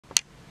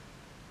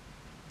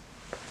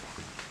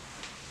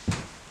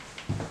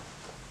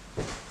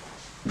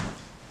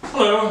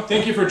Hello,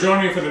 thank you for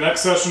joining me for the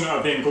next session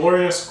of the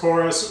Inglorious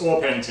Chorus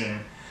oil painting.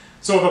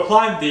 So I've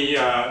applied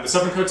the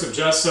 7 coats of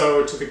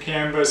gesso to the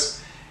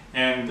canvas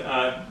and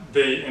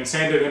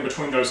sanded in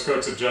between those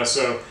coats of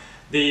gesso.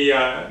 The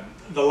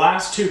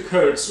last 2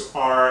 coats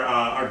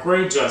are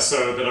gray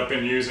gesso that I've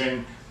been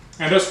using,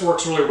 and this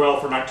works really well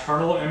for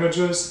nocturnal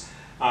images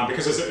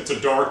because it's a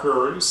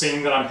darker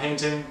scene that I'm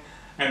painting,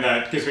 and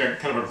that gives me a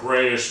kind of a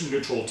grayish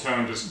neutral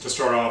tone to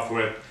start off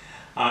with.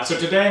 So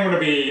today I'm going to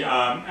be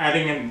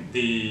adding in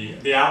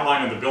the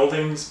outline of the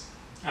buildings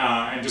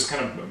and just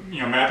kind of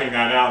mapping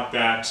that out,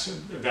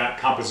 that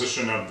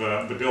composition of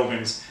the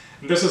buildings.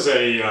 And this is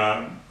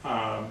a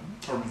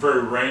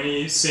very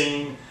rainy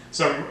scene,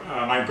 so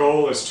my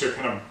goal is to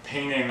kind of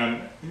paint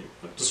in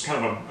just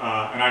kind of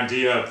an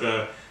idea of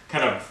the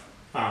kind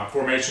of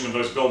formation of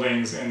those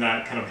buildings and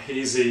that kind of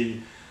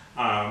hazy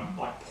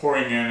like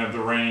pouring in of the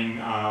rain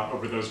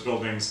over those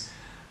buildings.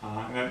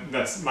 And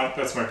that's my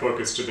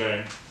focus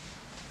today.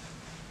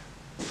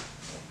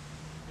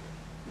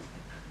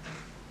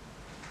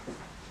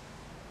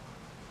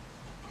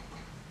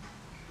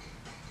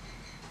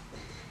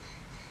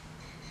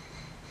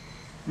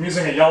 I'm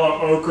using a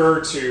yellow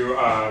ochre to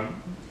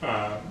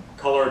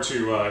color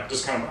to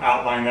just kind of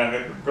outline that.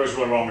 It goes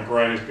really well in the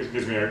gray. It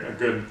gives me a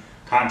good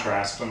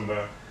contrast and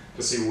to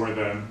see where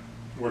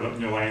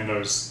you land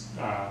those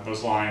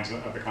lines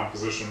of the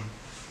composition.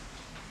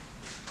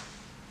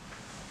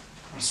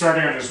 I'm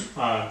starting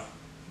on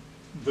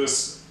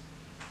this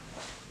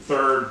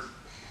third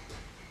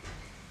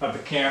of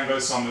the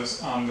canvas on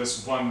this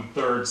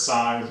 1/3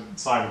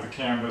 side of the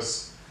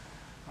canvas.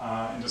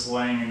 And just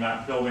laying in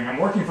that building. I'm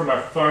working from a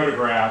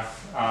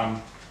photograph.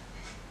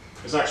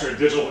 There's actually a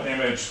digital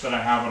image that I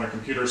have on a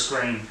computer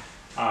screen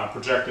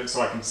projected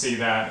so I can see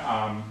that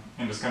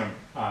and just kind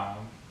of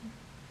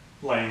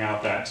laying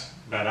out that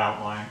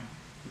outline.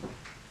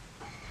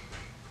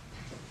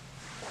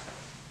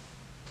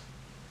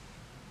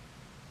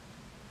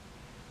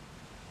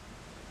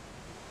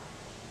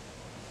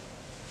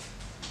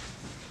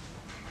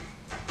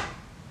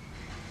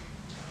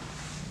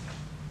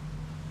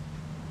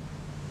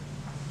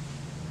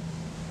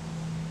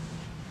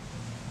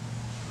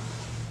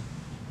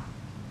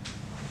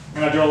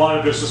 And I do a lot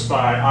of this just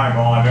by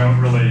eyeball. I don't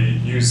really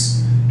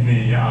use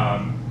any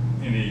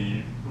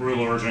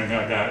rulers or anything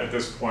like that at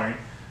this point.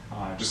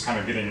 Just kind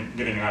of getting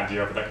an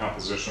idea of that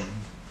composition.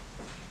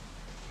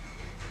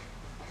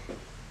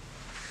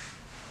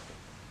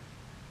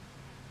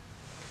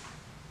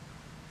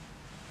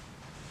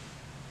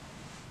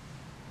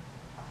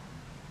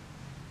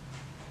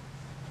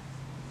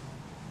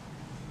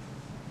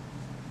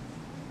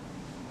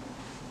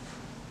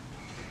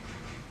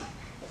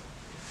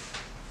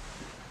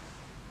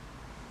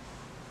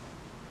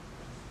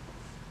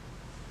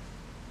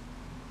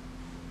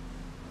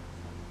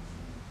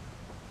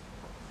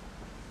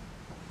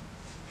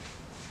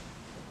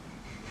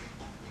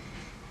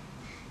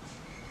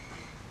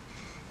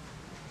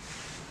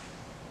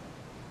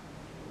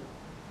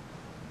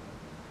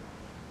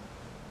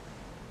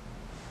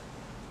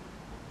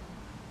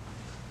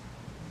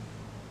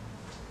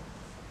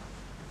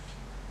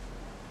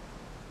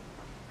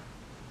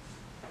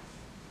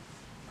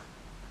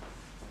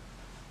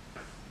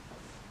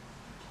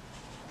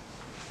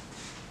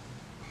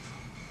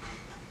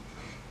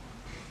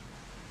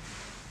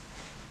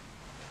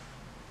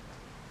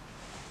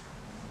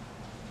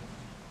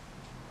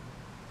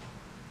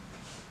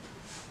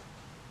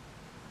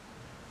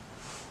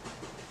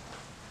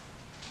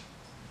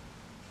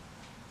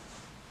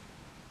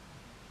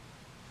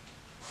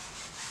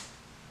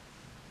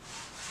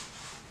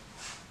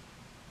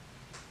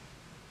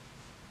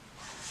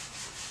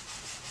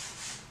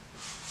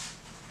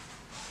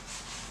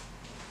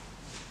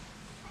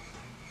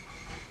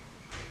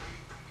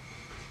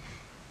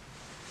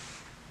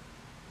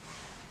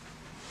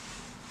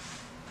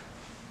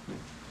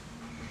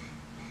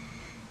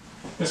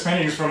 This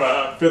painting is from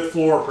a 5th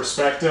floor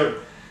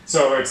perspective,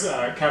 so it's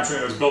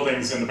capturing those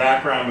buildings in the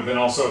background, but then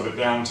also the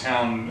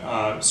downtown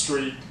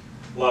street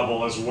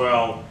level as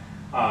well.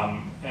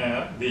 And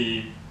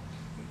the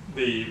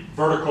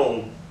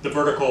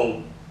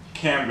vertical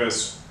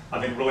canvas, I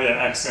think, really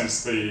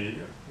accents the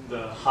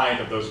height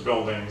of those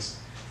buildings,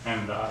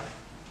 and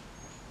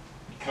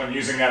kind of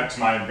using that to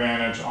my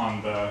advantage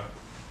on the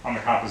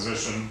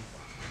composition.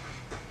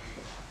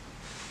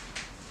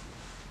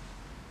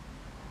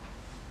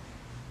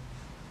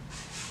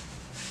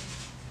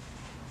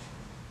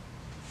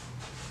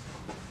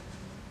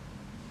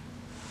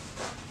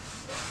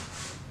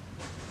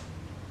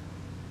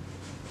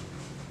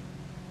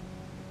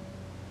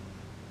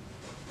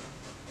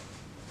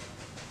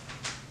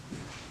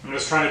 I'm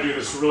just trying to do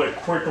this really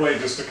quickly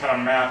just to kind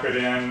of map it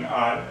in.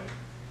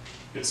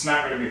 It's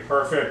not going to be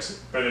perfect,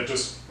 but it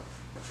just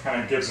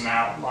kind of gives an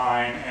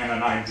outline and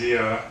an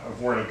idea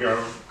of where to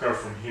go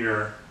from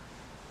here.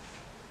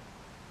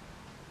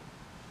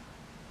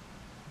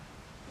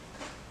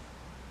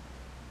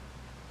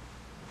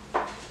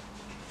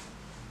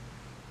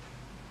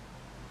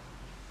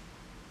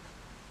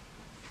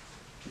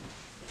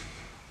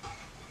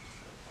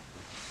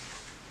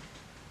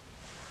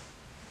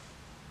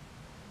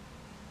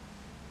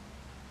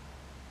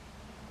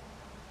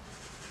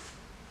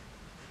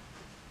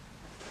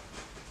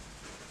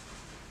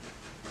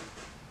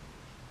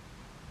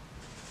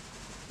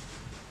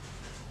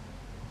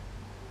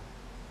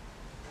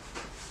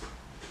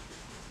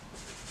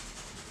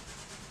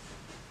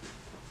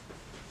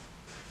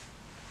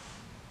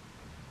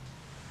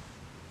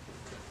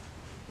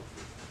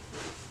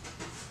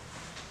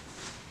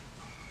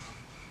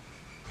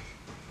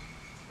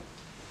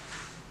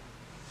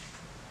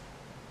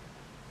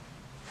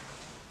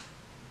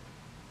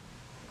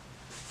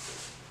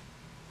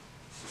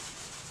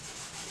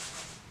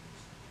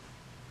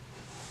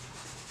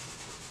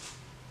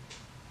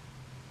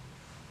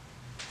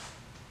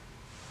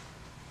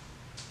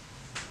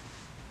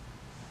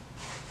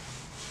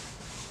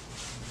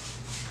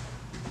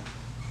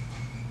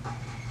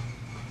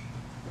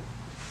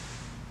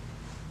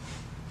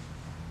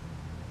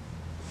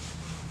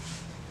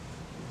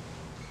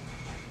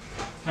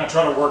 kind of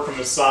trying to work from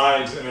the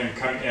sides and then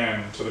come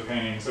in to the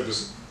painting. So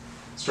just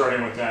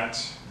starting with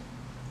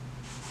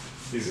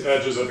these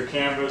edges of the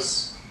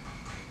canvas,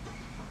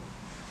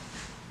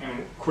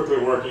 and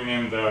quickly working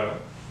in the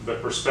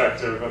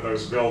perspective of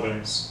those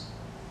buildings.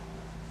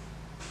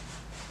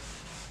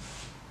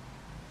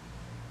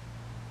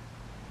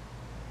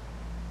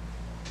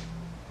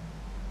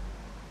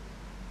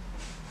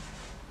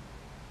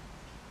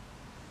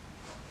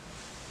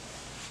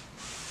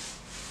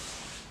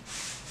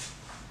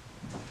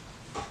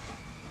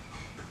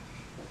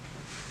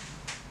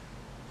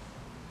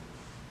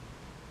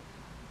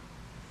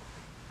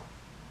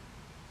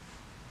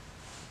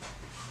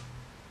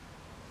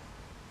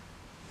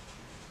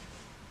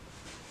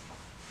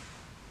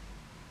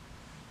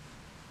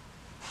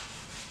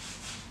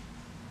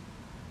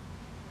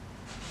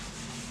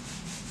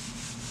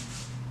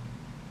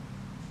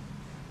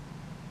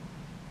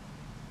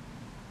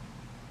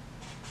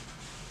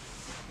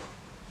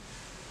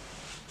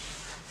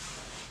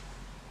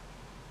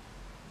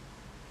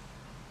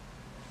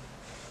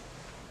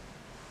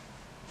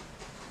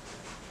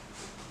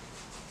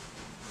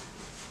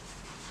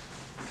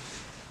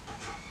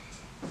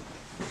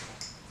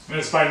 And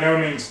it's by no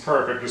means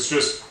perfect, it's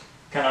just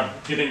kind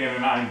of getting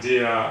an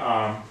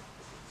idea,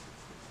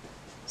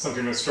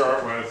 something to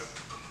start with.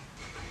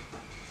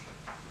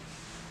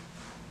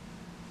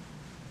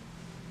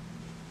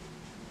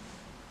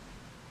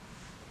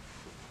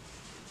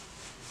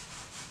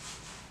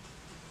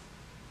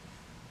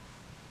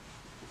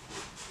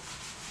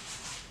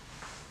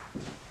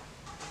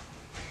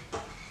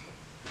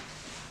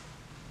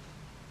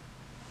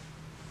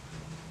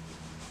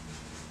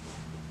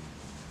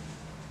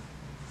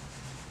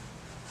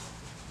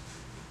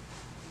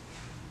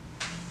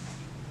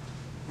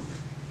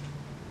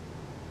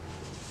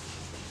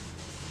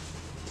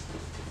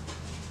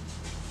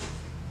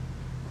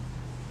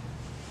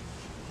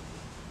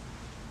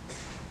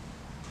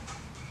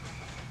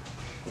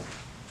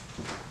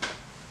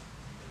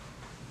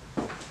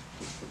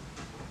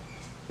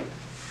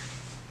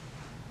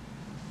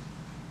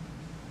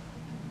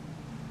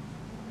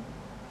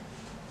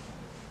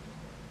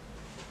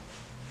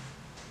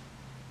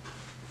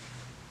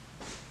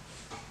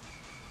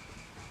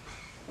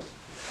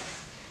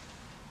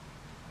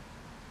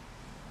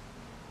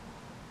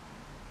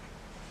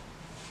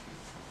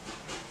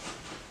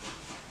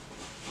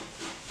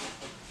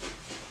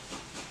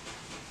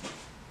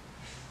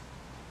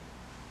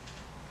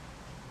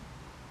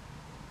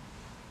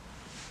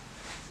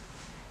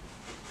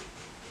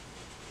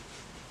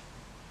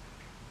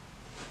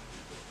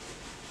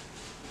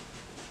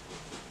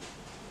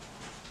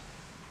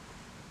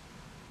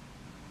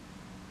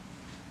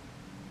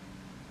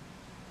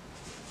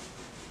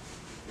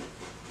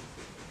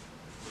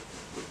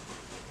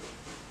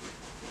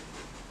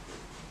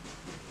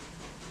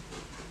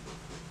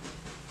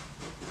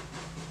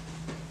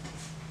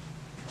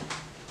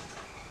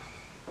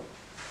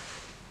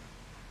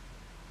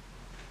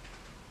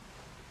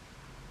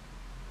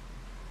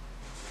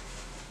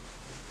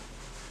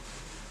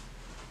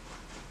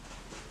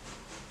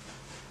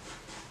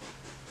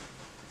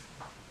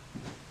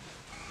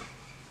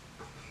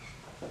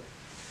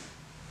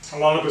 A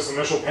lot of this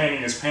initial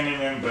painting is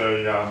painting in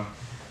the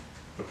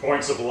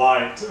points of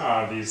light.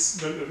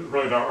 These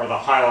really are the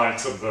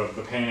highlights of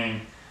the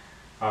painting.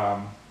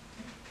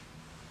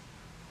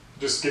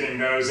 Just getting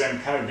those in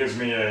kind of gives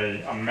me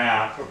a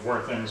map of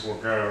where things will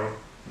go.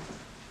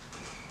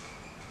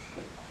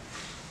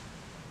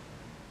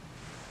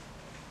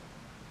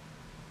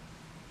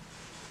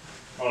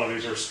 A lot of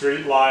these are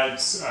street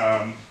lights,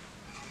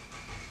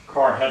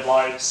 car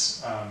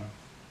headlights.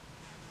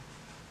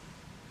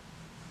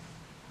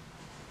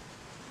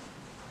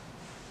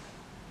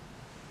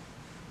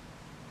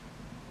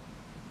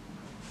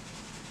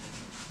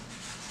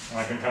 And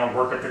I can kind of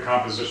work up the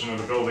composition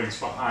of the buildings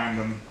behind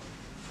them.